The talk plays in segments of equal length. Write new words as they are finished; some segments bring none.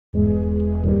They say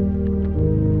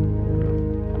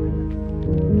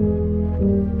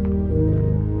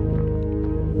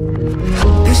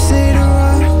to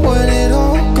run when it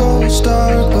all goes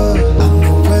dark, but I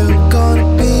know where I'm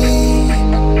gonna be.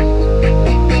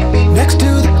 Next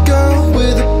to the girl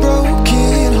with a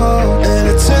broken heart and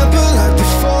a temper like the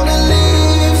fallen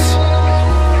leaves.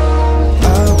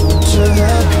 I want to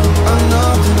have you, I'm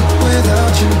nothing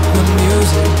without you. My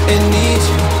music, it needs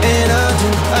you, and I do.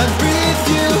 I breathe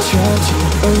you. The tragedy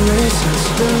erases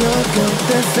the look on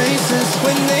their faces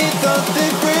when they thought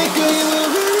they'd break us. We were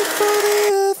ready for the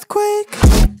earthquake.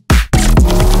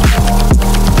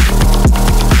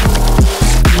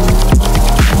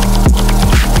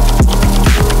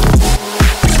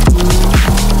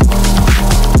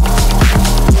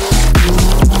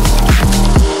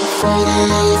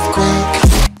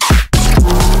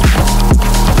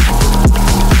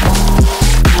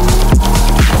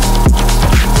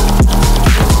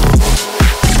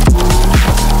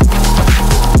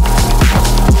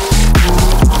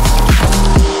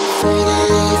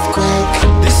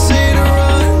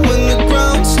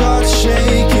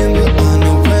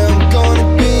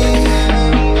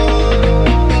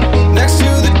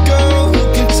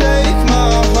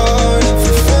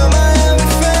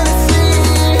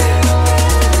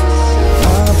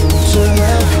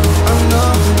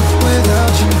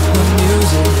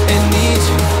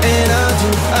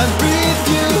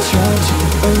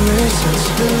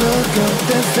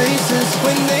 Faces